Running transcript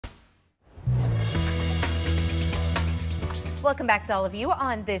Welcome back to all of you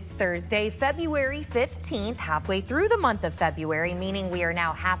on this Thursday, February 15th, halfway through the month of February, meaning we are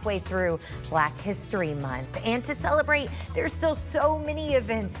now halfway through Black History Month. And to celebrate, there's still so many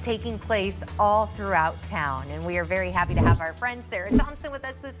events taking place all throughout town. And we are very happy to have our friend Sarah Thompson with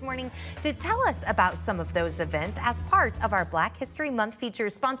us this morning to tell us about some of those events as part of our Black History Month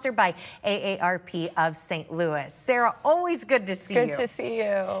feature sponsored by AARP of St. Louis. Sarah, always good to see you. Good to see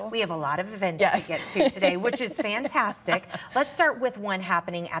you. We have a lot of events to get to today, which is fantastic. Let's start with one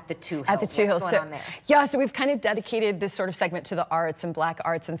happening at the Two Hills. At the Two Hills. What's going on there? Yeah, so we've kind of dedicated this sort of segment to the arts and Black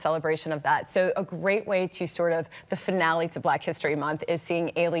arts and celebration of that. So a great way to sort of the finale to Black History Month is seeing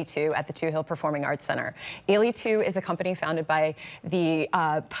Ailey 2 at the Two Hill Performing Arts Center. Ailey 2 is a company founded by the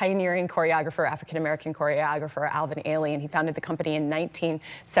pioneering choreographer, African-American choreographer Alvin Ailey, and he founded the company in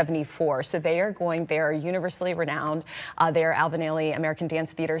 1974. So they are universally renowned. They are Alvin Ailey American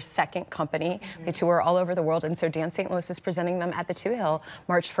Dance Theater's second company. They tour all over the world, and so Dance St. Louis is presenting them at the Two Hill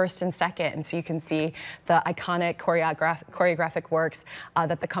March 1st and 2nd. And so you can see the iconic choreographic works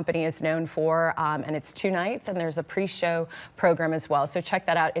that the company is known for. And it's 2 nights, and there's a pre-show program as well. So check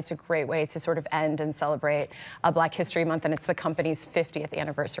that out. It's a great way to sort of end and celebrate Black History Month, and it's the company's 50th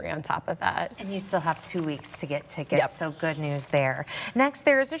anniversary on top of that. And you still have 2 weeks to get tickets, so good news there. Next,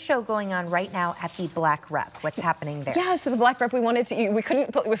 there is a show going on right now at the Black Rep. What's happening there? Yeah, so the Black Rep, we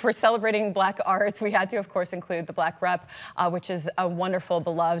couldn't, if we're celebrating Black arts, we had to, of course, include the Black Rep, which is a wonderful,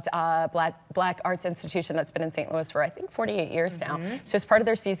 beloved Black arts institution that's been in St. Louis for, I think, 48 years now. So as part of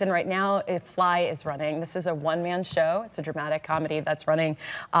their season right now, Fly is running. This is a one-man show. It's a dramatic comedy that's running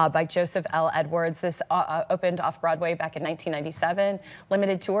by Joseph L. Edwards. This opened off-Broadway back in 1997,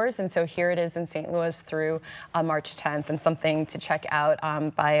 limited tours, and so here it is in St. Louis through March 10th, and something to check out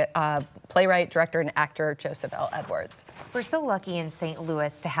by playwright, director, and actor Joseph L. Edwards. We're so lucky in St.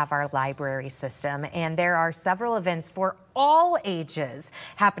 Louis to have our library system, and there are several events for all ages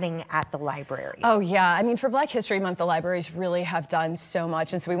happening at the libraries. Oh yeah, I mean, for Black History Month, the libraries really have done so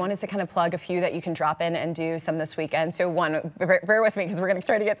much, and so we wanted to kind of plug a few that you can drop in and do some this weekend. So one, bear with me because we're going to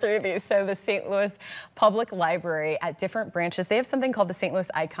try to get through these. So the St. Louis Public Library at different branches, they have something called the St.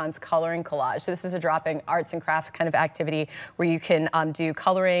 Louis Icons Coloring Collage. So this is a drop-in arts and craft kind of activity where you can do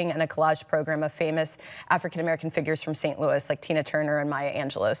coloring and a collage program of famous African-American figures from St. Louis, like Tina Turner and Maya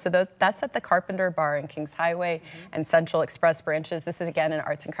Angelou. So that's at the Carpenter Bar in Kings Highway and Central Express branches. This is, again, an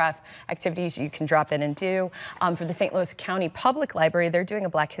arts and craft activities you can drop in and do. For the St. Louis County Public Library, they're doing a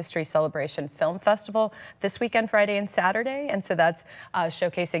Black History Celebration Film Festival this weekend, Friday and Saturday, and so that's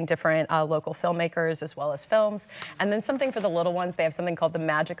showcasing different local filmmakers as well as films. And then something for the little ones, they have something called the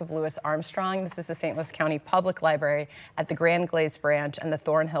Magic of Louis Armstrong. This is the St. Louis County Public Library at the Grand Glaze branch and the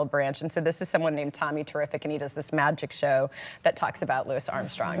Thornhill branch, and so this is someone named Tommy Terrific, and he does this magic show that talks about Louis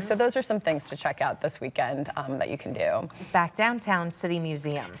Armstrong. So those are some things to check out this weekend that you can do. Back downtown, City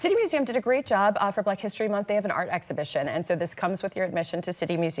Museum. City Museum did a great job for Black History Month. They have an art exhibition, and so this comes with your admission to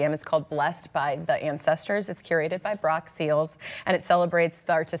City Museum. It's called Blessed by the Ancestors. It's curated by Brock Seals, and it celebrates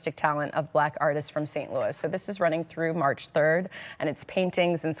the artistic talent of Black artists from St. Louis. So this is running through March 3rd, and it's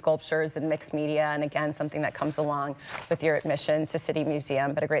paintings and sculptures and mixed media, and again, something that comes along with your admission to City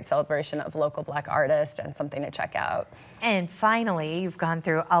Museum, but a great celebration of local Black artists and something to check out. And finally, you've gone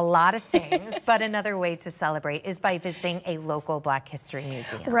through a lot of things, but another way to celebrate is by visiting a local Black History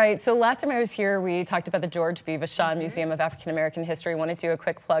Museum. Right, so last time I was here, we talked about the George B. Vachon Museum of African American History. I want to do a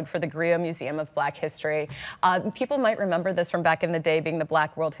quick plug for the Griot Museum of Black History. People might remember this from back in the day being the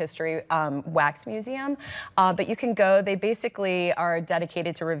Black World History Wax Museum, but you can go. They basically are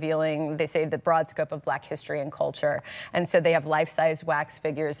dedicated to revealing, they say, the broad scope of Black history and culture. And so they have life-size wax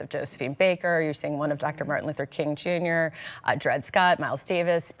figures of Josephine Baker. You're seeing one of Dr. Martin Luther King Jr., Dred Scott, Miles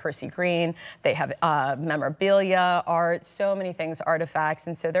Davis, Percy Green. They have memorabilia, art, so many things, artifacts,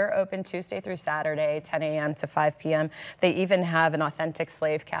 and so they're open Tuesday through Saturday, 10 a.m. to 5 p.m. They even have an authentic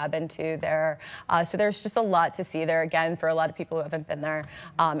slave cabin too there. So there's just a lot to see there. Again, for a lot of people who haven't been there,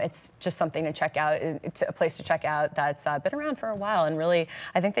 it's just something to check out, a place to check out that's been around for a while, and really,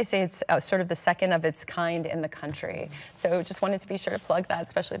 I think they say it's sort of the second of its kind in the country. So just wanted to be sure to plug that,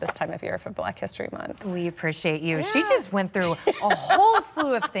 especially this time of year for Black History Month. We appreciate you. Yeah. She just went through a whole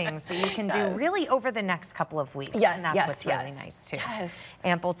slew of things that you can do really over the next couple of weeks. Yes, and that's what's really nice too. Yes.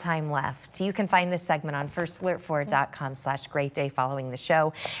 Ample time left. You can find this segment on firstalertfor.com/greatday following the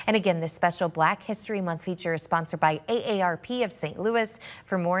show. And again, this special Black History Month feature is sponsored by AARP of St. Louis.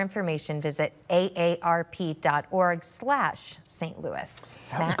 For more information, visit aarp.org/St. Louis.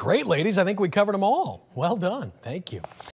 That was great, ladies. I think we covered them all. Well done. Thank you.